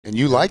And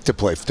you like to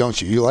play,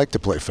 don't you? You like to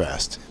play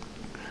fast.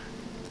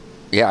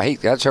 Yeah,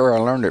 that's where I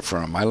learned it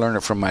from. I learned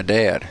it from my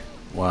dad.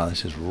 Wow,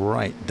 this is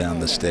right down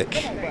the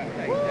stick.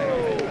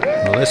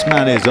 Well, this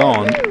man is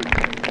on,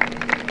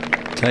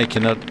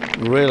 taking a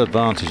real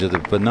advantage of the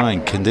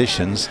benign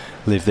conditions.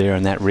 Live there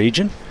in that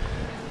region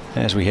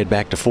as we head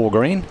back to 4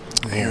 green.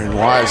 Aaron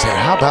Wise,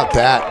 how about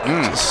that?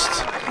 Just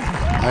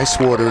ice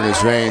water in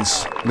his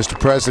veins. Mr.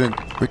 President,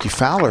 Ricky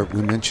Fowler,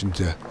 we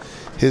mentioned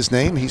his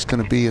name. He's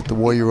going to be at the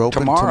Warrior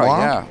Open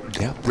tomorrow.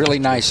 Yeah. Really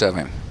nice of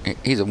him.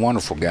 He's a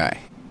wonderful guy.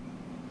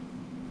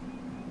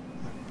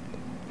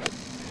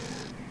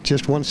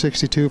 Just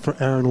 162 for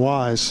Aaron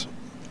Wise.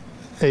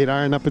 8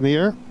 iron up in the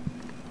air.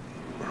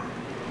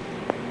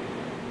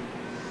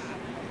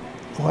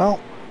 Well,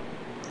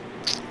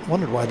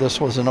 wondered why this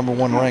was the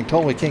 #1 ranked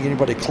hole. We can't get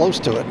anybody close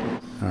to it.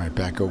 All right,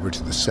 back over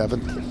to the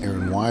 7th.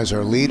 Aaron Wise,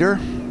 our leader.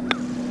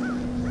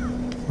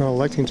 Well,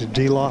 electing to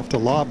de-loft a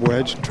lob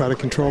wedge and try to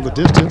control the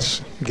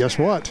distance. Guess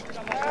what?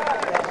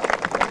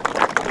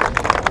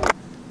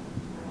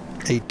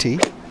 AT. A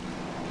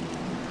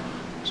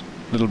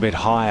little bit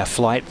higher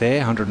flight there,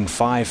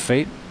 105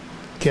 feet.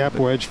 Gap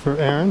wedge for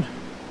Aaron.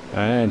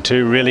 And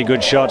 2 really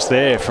good shots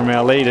there from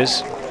our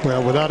leaders.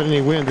 Well, without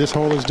any wind, this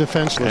hole is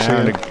defenseless.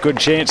 And a good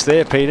chance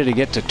there, Peter, to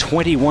get to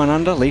 21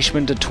 under.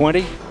 Leishman to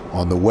 20.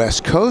 On the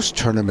West Coast,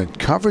 tournament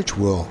coverage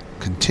will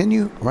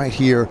continue right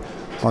here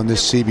on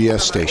this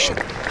CBS station.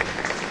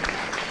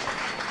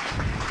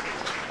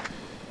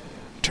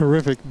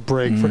 Terrific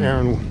break for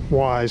Aaron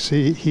Wise.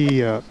 He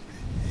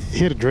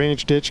hit a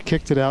drainage ditch,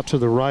 kicked it out to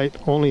the right,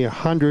 only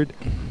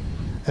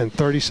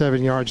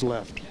 137 yards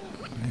left.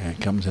 Yeah,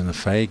 comes in the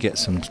fade,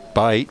 gets some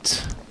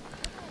bite.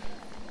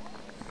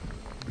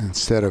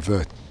 Instead of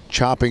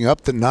chopping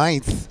up the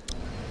 9th,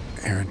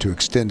 Aaron to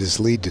extend his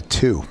lead to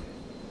 2.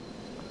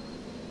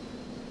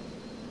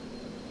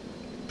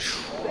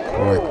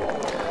 Boy.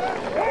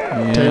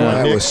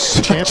 Yeah,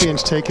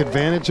 champions take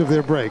advantage of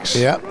their breaks.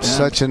 Yep,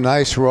 such a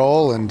nice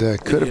roll, and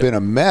could have been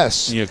a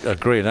mess. You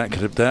agree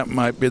that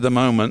might be the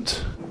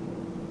moment.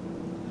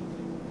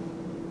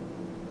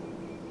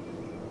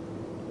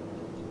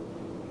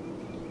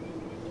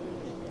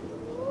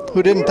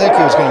 Who didn't think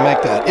he was going to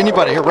make that?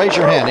 Anybody here? Raise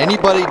your hand.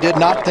 Anybody did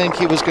not think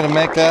he was going to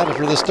make that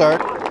for the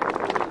start?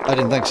 I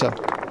didn't think so.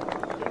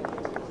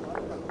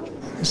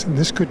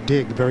 This could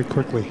dig very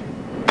quickly.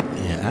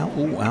 Yeah,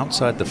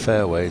 outside the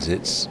fairways,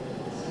 the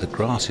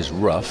grass is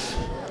rough.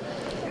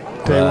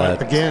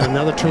 Again,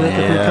 another terrific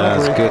recovery.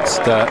 That's good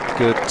stuff,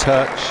 good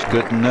touch,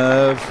 good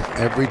nerve.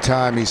 Every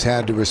time he's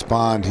had to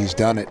respond, he's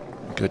done it.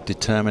 Good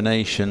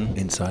determination.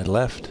 Inside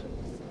left.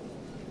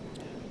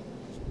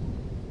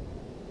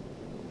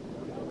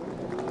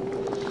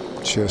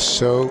 Just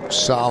so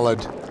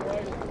solid.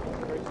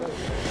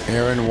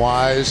 Aaron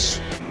Wise.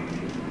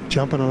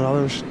 Jumping on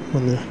others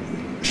when the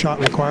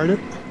shot required it.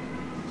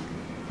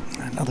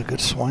 Another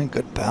good swing,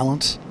 good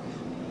balance.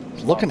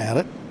 Looking at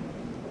it.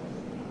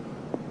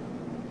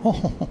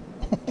 Oh.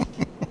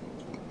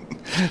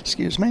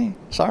 Excuse me.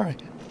 Sorry.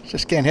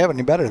 Just can't have it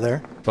any better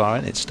there.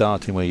 Fine, it's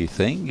starting where you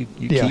think.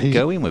 You keep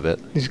going with it.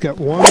 He's got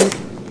one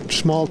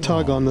small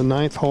tug on the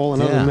 9th hole,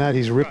 and other than that,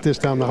 he's ripped this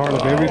down the heart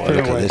of every fairway.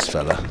 Look at this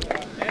fella.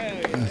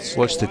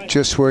 Watch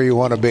just where you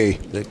want to be.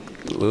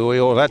 We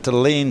all had to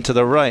lean to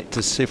the right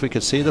to see if we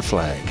could see the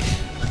flag.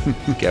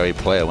 Gary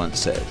Player once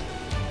said.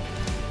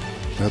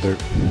 Another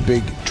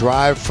big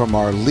drive from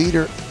our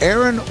leader,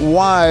 Aaron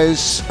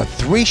Wise, a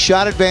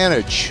 3-shot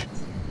advantage.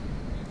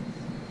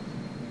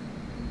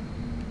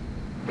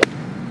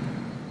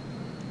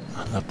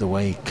 I love the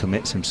way he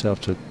commits himself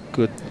to a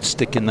good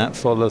stick in that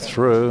follow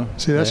through.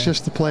 See, that's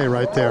just the play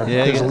right there.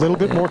 Yeah, there's a little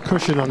bit more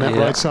cushion on that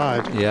right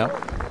side. Yeah.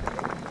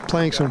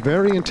 Playing some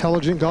very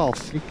intelligent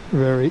golf.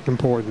 Very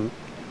important.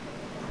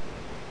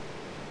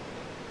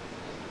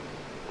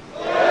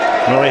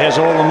 Well, he has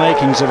all the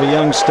makings of a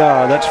young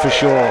star, that's for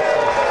sure.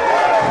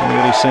 I'm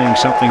really seeing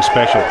something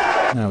special.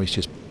 Now he's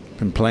just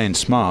been playing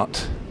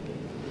smart.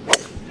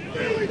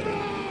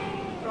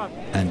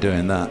 And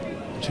doing that,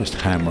 just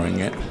hammering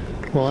it.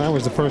 Well, that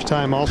was the first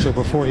time also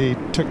before he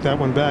took that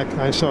one back.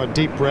 I saw a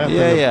deep breath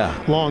and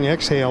a long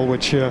exhale,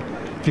 which if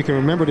you can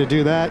remember to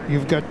do that,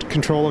 you've got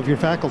control of your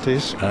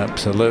faculties.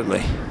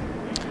 Absolutely.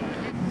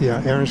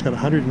 Yeah, Aaron's got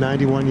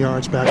 191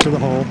 yards back to the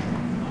hole.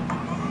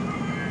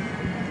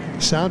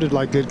 Sounded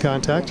like good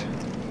contact.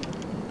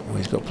 Well,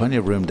 he's got plenty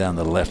of room down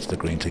the left of the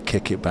green to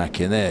kick it back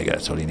in. There you go.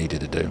 That's all he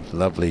needed to do.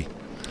 Lovely.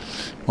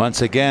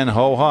 Once again,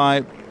 hole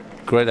high.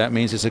 Great. That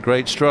means it's a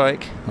great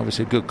strike.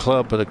 Obviously a good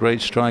club, but a great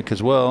strike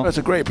as well. It's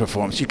a great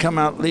performance. You come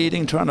out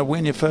leading, trying to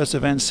win your first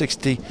event,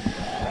 66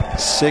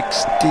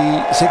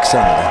 under.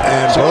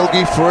 And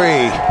bogey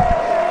free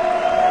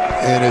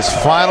in his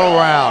final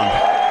round.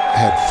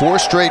 Had 4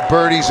 straight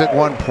birdies at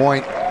one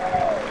point.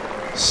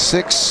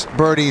 6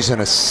 birdies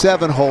in a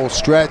 7-hole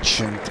stretch,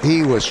 and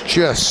he was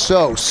just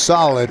so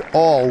solid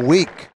all week.